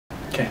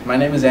Okay, my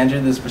name is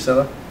Andrew, this is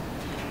Priscilla.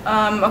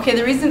 Okay,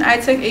 the reason I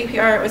took AP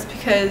Art was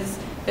because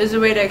it was a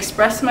way to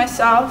express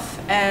myself,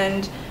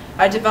 and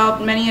I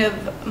developed many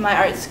of my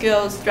art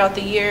skills throughout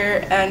the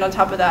year, and on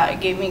top of that,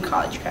 it gave me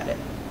college credit.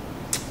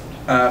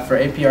 For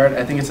AP Art,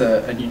 I think it's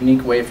a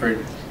unique way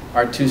for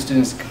Art 2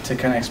 students to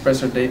kind of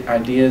express their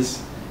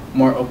ideas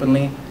more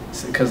openly,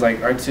 because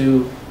like Art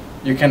 2,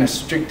 you're kind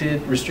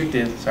of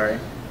restricted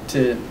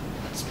to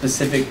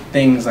specific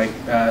things like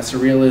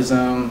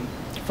surrealism,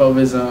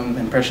 fauvism,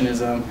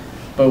 impressionism,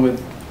 but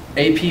with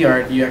AP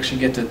Art, you actually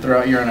get to throw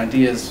out your own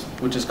ideas,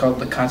 which is called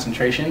the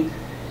concentration,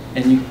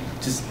 and you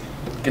just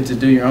get to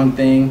do your own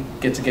thing,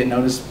 get to get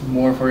noticed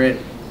more for it,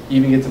 you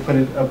even get to put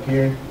it up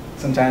here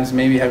sometimes,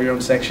 maybe have your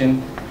own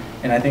section,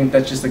 and I think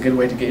that's just a good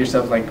way to get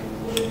yourself like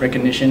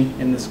recognition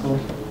in the school.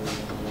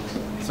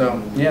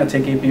 So yeah,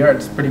 take AP Art,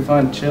 it's pretty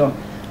fun, chill,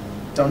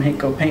 don't hate,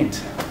 go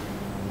paint.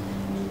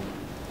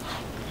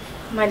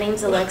 My name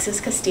is Alexis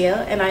Castillo,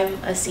 and I'm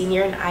a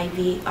senior in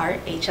IB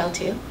Art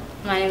HL2.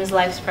 My name is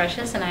Life's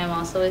Precious, and I am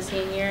also a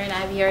senior in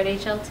IB Art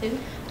HL2.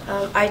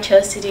 I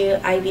chose to do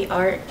IB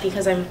Art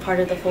because I'm part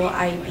of the full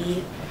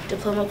IB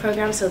diploma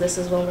program, so this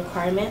is one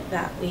requirement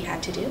that we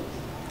had to do.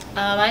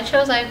 I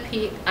chose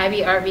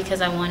IB Art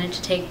because I wanted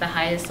to take the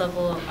highest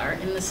level of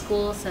art in the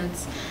school,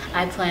 since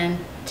I plan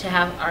to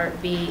have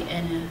art be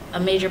a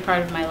major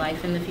part of my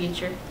life in the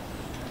future.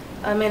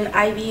 In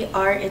IB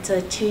Art, it's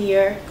a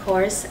 2-year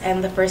course,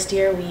 and the first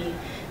year we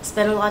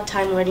spend a lot of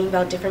time learning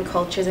about different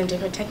cultures and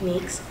different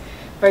techniques.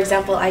 For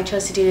example, I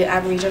chose to do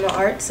Aboriginal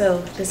art, so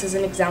this is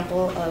an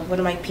example of one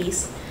of my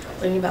pieces,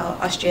 learning about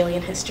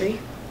Australian history.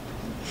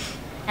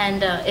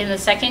 And in the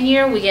second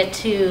year, we get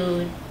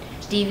to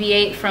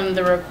deviate from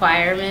the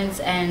requirements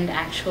and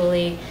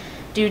actually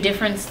do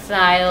different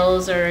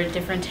styles or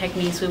different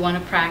techniques we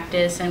want to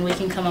practice, and we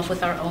can come up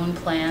with our own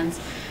plans.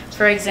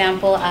 For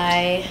example,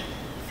 I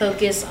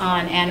focus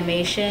on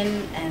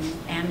animation and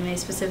anime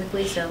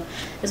specifically, so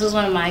this was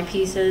one of my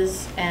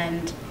pieces,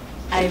 and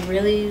I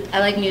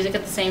like music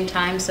at the same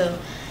time, so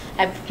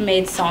I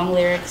made song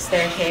lyrics,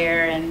 their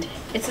hair, and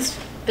it's a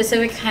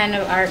specific kind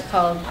of art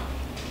called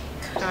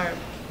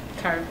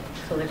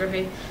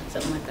calligraphy,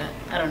 something like that.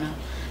 I don't know.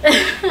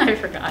 I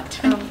forgot.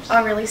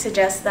 I really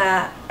suggest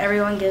that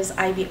everyone gives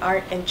IB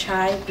Art a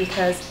try,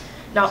 because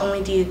not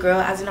only do you grow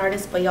as an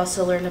artist, but you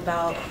also learn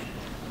about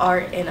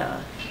art in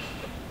a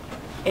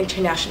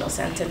international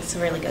sense, and it's a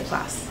really good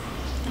class.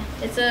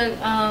 It's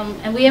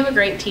and we have a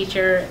great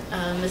teacher.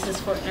 Mrs.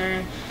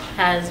 Fortner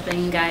has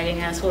been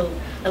guiding us, well,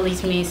 at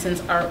least me, since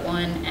Art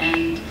 1,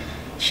 and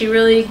she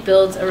really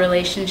builds a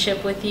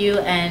relationship with you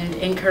and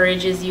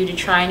encourages you to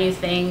try new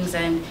things,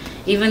 and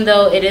even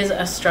though it is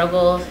a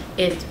struggle,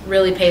 it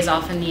really pays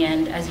off in the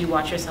end as you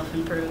watch yourself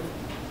improve.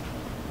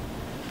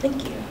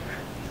 Thank you.